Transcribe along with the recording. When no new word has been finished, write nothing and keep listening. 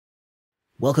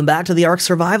Welcome back to the Ark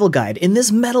Survival Guide. In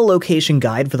this metal location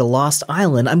guide for the Lost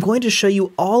Island, I'm going to show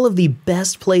you all of the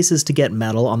best places to get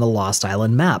metal on the Lost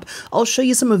Island map. I'll show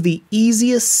you some of the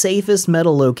easiest, safest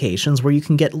metal locations where you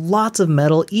can get lots of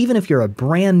metal even if you're a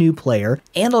brand new player,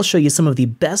 and I'll show you some of the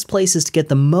best places to get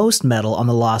the most metal on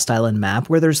the Lost Island map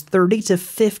where there's 30 to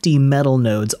 50 metal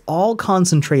nodes all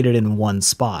concentrated in one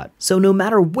spot. So no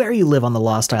matter where you live on the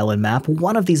Lost Island map,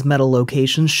 one of these metal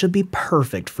locations should be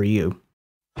perfect for you.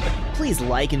 Please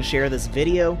like and share this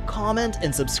video, comment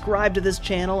and subscribe to this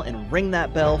channel, and ring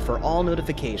that bell for all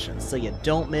notifications so you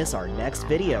don't miss our next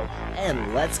video.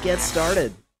 And let's get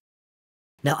started!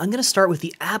 Now I'm going to start with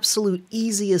the absolute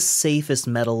easiest, safest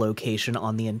metal location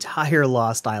on the entire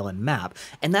Lost Island map,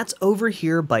 and that's over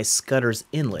here by Scudder's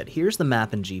Inlet. Here's the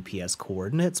map and GPS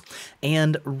coordinates,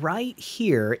 and right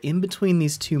here in between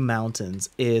these two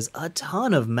mountains is a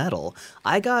ton of metal.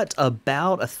 I got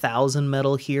about 1,000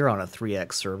 metal here on a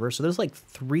 3x server, so there's like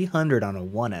 300 on a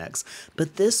 1x,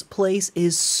 but this place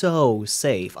is so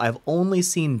safe. I've only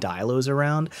seen dilos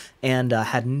around and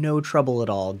had no trouble at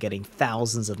all getting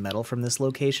thousands of metal from this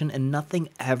location, and nothing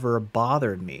ever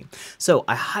bothered me. So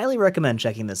I highly recommend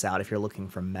checking this out if you're looking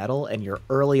for metal and you're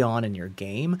early on in your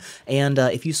game, and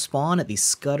if you spawn at the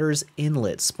Scudder's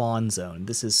Inlet spawn zone,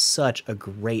 this is such a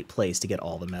great place to get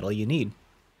all the metal you need.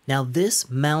 Now this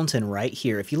mountain right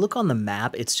here, if you look on the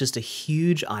map, it's just a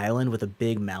huge island with a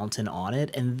big mountain on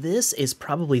it, and this is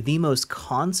probably the most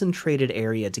concentrated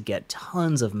area to get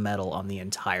tons of metal on the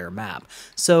entire map.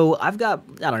 So I've got,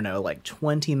 I don't know, like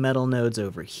 20 metal nodes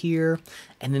over here,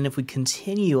 and then if we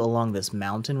continue along this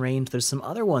mountain range, there's some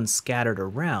other ones scattered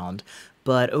around,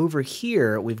 but over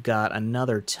here we've got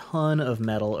another ton of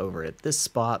metal over at this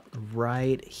spot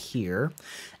right here.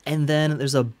 And then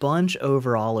there's a bunch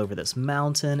overall over this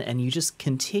mountain, and you just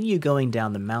continue going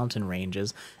down the mountain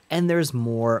ranges, and there's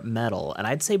more metal. And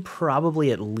I'd say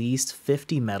probably at least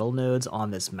 50 metal nodes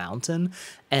on this mountain,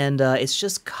 and it's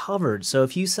just covered. So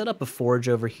if you set up a forge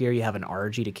over here, you have an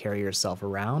RG to carry yourself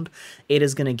around, it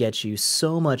is going to get you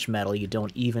so much metal you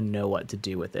don't even know what to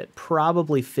do with it.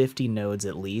 Probably 50 nodes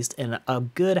at least, and a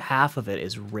good half of it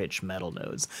is rich metal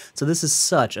nodes. So this is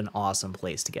such an awesome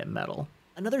place to get metal.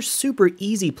 Another super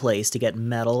easy place to get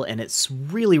metal, and it's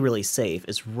really safe,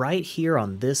 is right here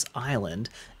on this island,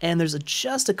 and there's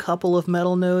just a couple of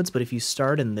metal nodes, but if you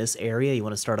start in this area, you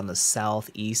want to start on the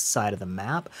southeast side of the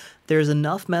map, there's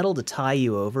enough metal to tie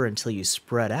you over until you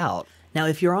spread out. Now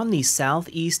if you're on the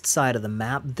southeast side of the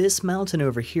map, this mountain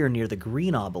over here near the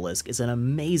green obelisk is an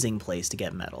amazing place to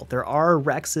get metal. There are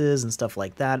Rexes and stuff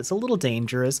like that. It's a little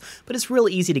dangerous, but it's real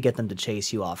easy to get them to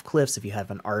chase you off cliffs if you have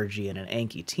an RG and an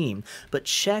Anki team. But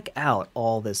check out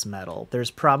all this metal. There's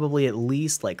probably at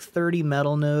least like 30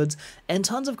 metal nodes and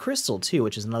tons of crystal too,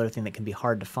 which is another thing that can be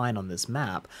hard to find on this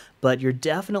map. But you're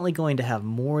definitely going to have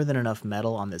more than enough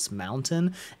metal on this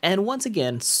mountain. And once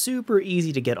again, super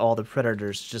easy to get all the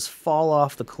predators to just fall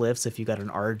off the cliffs if you got an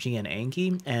RG and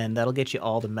Anki, and that'll get you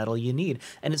all the metal you need.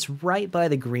 And it's right by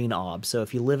the green ob, so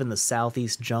if you live in the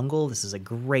southeast jungle, this is a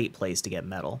great place to get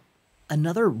metal.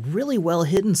 Another really well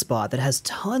hidden spot that has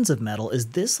tons of metal is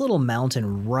this little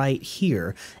mountain right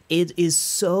here. It is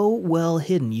so well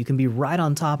hidden, you can be right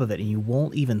on top of it and you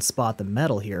won't even spot the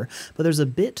metal here, but there's a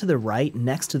bit to the right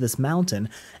next to this mountain,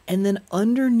 and then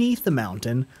underneath the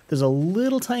mountain there's a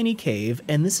little tiny cave,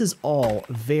 and this is all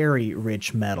very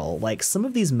rich metal. Like some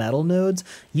of these metal nodes,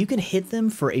 you can hit them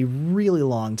for a really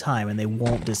long time and they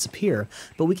won't disappear,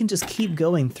 but we can just keep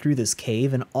going through this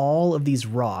cave, and all of these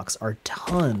rocks are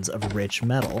tons of rich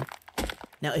metal.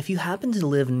 Now if you happen to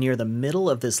live near the middle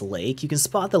of this lake, you can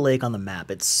spot the lake on the map,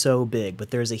 it's so big,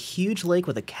 but there's a huge lake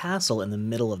with a castle in the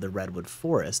middle of the redwood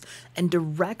forest, and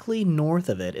directly north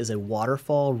of it is a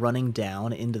waterfall running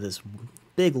down into this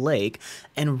big lake,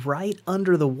 and right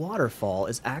under the waterfall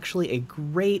is actually a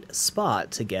great spot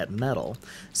to get metal.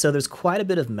 So there's quite a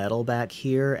bit of metal back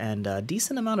here and a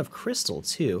decent amount of crystal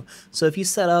too. So if you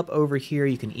set up over here,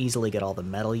 you can easily get all the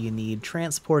metal you need,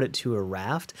 transport it to a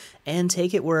raft, and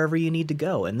take it wherever you need to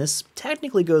go. And this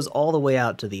technically goes all the way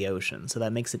out to the ocean, so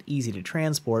that makes it easy to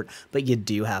transport, but you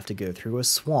do have to go through a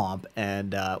swamp,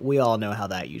 and we all know how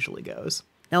that usually goes.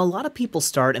 Now, a lot of people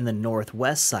start in the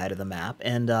northwest side of the map,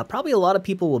 and probably a lot of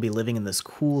people will be living in this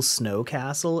cool snow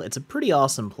castle. It's a pretty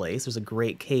awesome place. There's a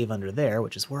great cave under there,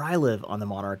 which is where I live on the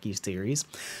Monarchy series.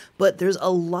 But there's a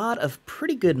lot of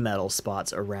pretty good metal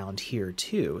spots around here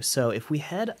too. So if we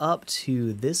head up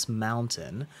to this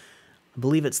mountain, I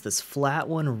believe it's this flat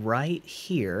one right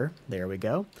here. There we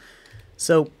go.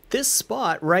 So this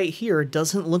spot right here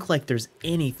doesn't look like there's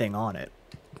anything on it.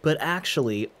 But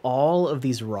actually, all of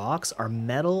these rocks are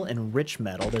metal and rich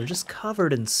metal. They're just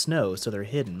covered in snow, so they're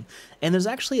hidden. And there's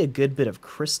actually a good bit of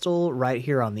crystal right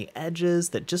here on the edges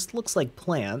that just looks like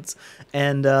plants.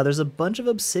 And there's a bunch of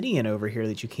obsidian over here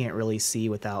that you can't really see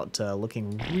without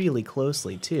looking really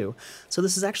closely, too. So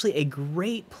this is actually a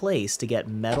great place to get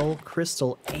metal,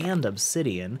 crystal, and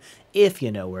obsidian if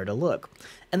you know where to look.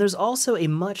 And there's also a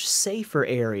much safer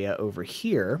area over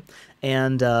here,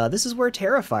 and this is where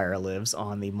Terrifier lives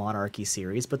on the Monarchy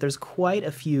series, but there's quite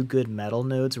a few good metal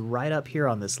nodes right up here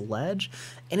on this ledge,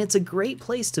 and it's a great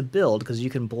place to build because you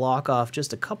can block off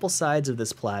just a couple sides of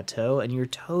this plateau and you're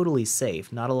totally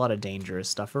safe, not a lot of dangerous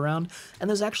stuff around, and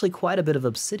there's actually quite a bit of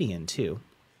obsidian too.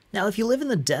 Now, if you live in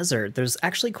the desert, there's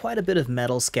actually quite a bit of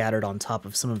metal scattered on top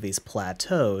of some of these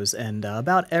plateaus, and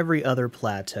about every other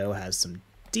plateau has some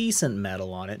decent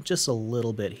metal on it, just a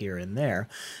little bit here and there.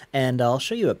 And I'll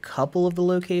show you a couple of the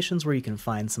locations where you can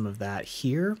find some of that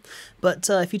here. But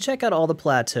if you check out all the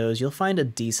plateaus, you'll find a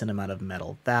decent amount of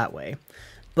metal that way.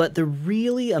 But the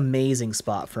really amazing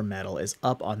spot for metal is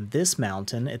up on this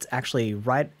mountain. It's actually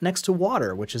right next to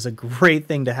water, which is a great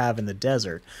thing to have in the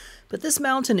desert. But this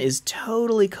mountain is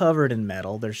totally covered in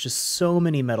metal. There's just so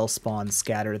many metal spawns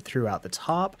scattered throughout the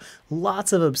top.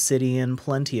 Lots of obsidian,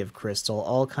 plenty of crystal,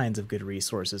 all kinds of good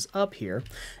resources up here.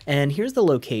 And here's the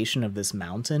location of this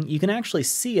mountain. You can actually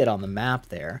see it on the map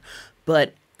there.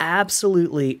 But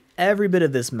absolutely every bit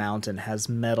of this mountain has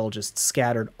metal just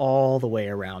scattered all the way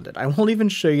around it. I won't even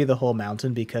show you the whole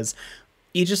mountain because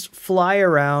you just fly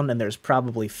around and there's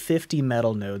probably 50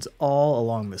 metal nodes all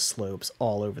along the slopes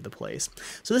all over the place.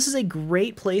 So this is a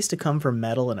great place to come for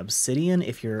metal and obsidian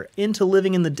if you're into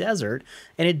living in the desert,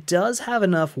 and it does have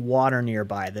enough water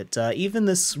nearby that even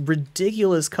this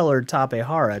ridiculous colored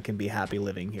Tapehara can be happy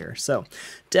living here. So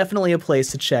definitely a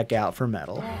place to check out for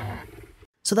metal.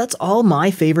 So that's all my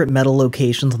favorite metal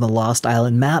locations on the Lost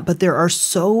Island map, but there are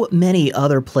so many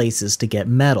other places to get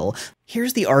metal.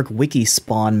 Here's the Ark Wiki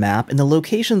spawn map, and the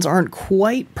locations aren't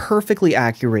quite perfectly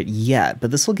accurate yet,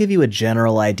 but this will give you a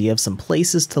general idea of some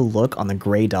places to look on the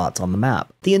gray dots on the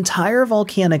map. The entire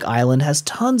volcanic island has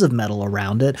tons of metal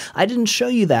around it. I didn't show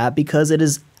you that because it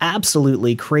is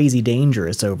absolutely crazy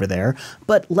dangerous over there,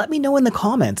 but let me know in the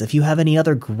comments if you have any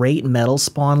other great metal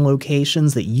spawn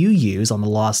locations that you use on the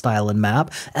Lost Island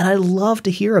map, and I'd love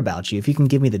to hear about you if you can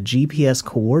give me the GPS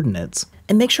coordinates.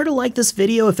 And make sure to like this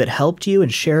video if it helped you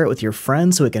and share it with your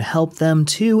friends so it can help them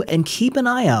too, and keep an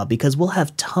eye out because we'll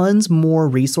have tons more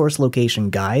resource location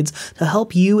guides to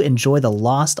help you enjoy the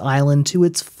Lost Island to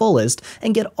its fullest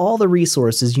and get all the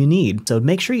resources you need. So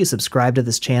make sure you subscribe to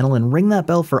this channel and ring that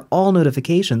bell for all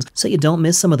notifications so you don't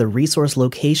miss some of the resource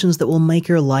locations that will make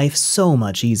your life so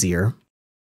much easier.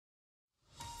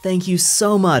 Thank you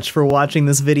so much for watching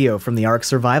this video from the Ark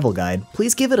Survival Guide.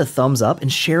 Please give it a thumbs up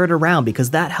and share it around because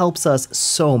that helps us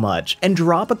so much. And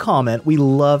drop a comment, we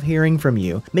love hearing from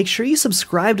you. Make sure you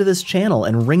subscribe to this channel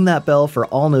and ring that bell for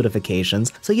all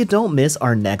notifications so you don't miss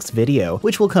our next video,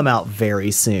 which will come out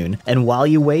very soon. And while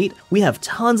you wait, we have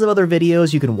tons of other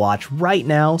videos you can watch right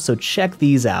now, so check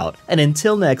these out. And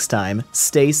until next time,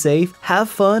 stay safe, have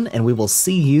fun, and we will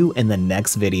see you in the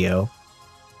next video.